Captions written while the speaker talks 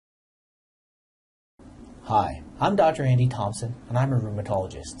Hi, I'm Dr. Andy Thompson, and I'm a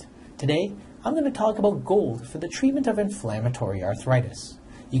rheumatologist. Today, I'm going to talk about gold for the treatment of inflammatory arthritis.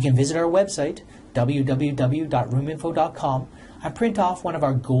 You can visit our website, www.rheuminfo.com, and print off one of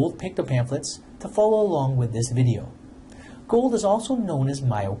our gold picto pamphlets to follow along with this video. Gold is also known as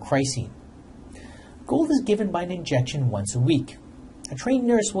Myochrisine. Gold is given by an injection once a week. A trained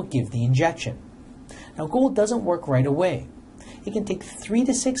nurse will give the injection. Now, gold doesn't work right away. It can take 3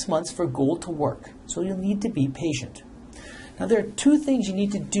 to 6 months for gold to work, so you'll need to be patient. Now, there are 2 things you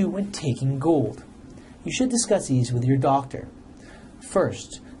need to do when taking gold. You should discuss these with your doctor.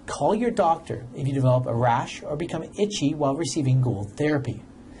 First, call your doctor if you develop a rash or become itchy while receiving gold therapy.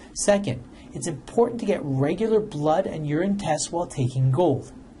 Second, it's important to get regular blood and urine tests while taking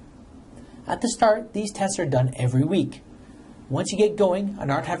gold. At the start, these tests are done every week. Once you get going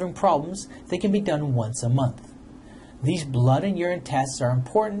and aren't having problems, they can be done once a month. These blood and urine tests are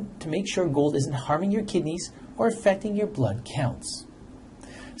important to make sure gold isn't harming your kidneys or affecting your blood counts.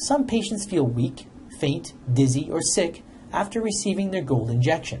 Some patients feel weak, faint, dizzy, or sick after receiving their gold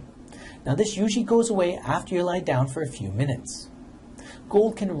injection. Now, this usually goes away after you lie down for a few minutes.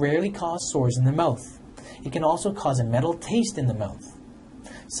 Gold can rarely cause sores in the mouth. It can also cause a metal taste in the mouth.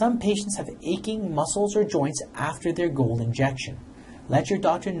 Some patients have aching muscles or joints after their gold injection. Let your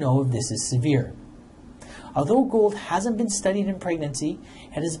doctor know if this is severe. Although gold hasn't been studied in pregnancy,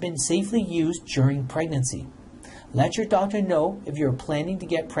 it has been safely used during pregnancy. Let your doctor know if you're planning to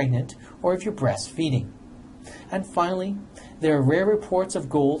get pregnant or if you're breastfeeding. And finally, there are rare reports of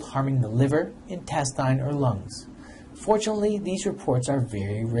gold harming the liver, intestine, or lungs. Fortunately, these reports are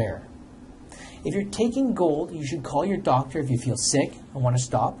very rare. If you're taking gold, you should call your doctor if you feel sick and want to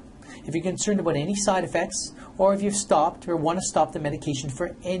stop, if you're concerned about any side effects, or if you've stopped or want to stop the medication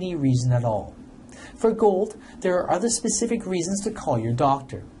for any reason at all. For gold, there are other specific reasons to call your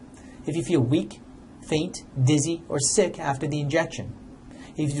doctor. If you feel weak, faint, dizzy, or sick after the injection.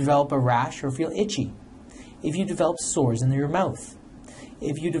 If you develop a rash or feel itchy. If you develop sores in your mouth.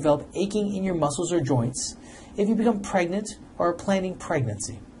 If you develop aching in your muscles or joints. If you become pregnant or are planning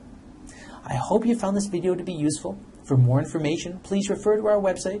pregnancy. I hope you found this video to be useful. For more information, please refer to our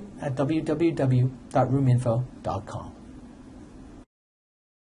website at www.rheuminfo.com.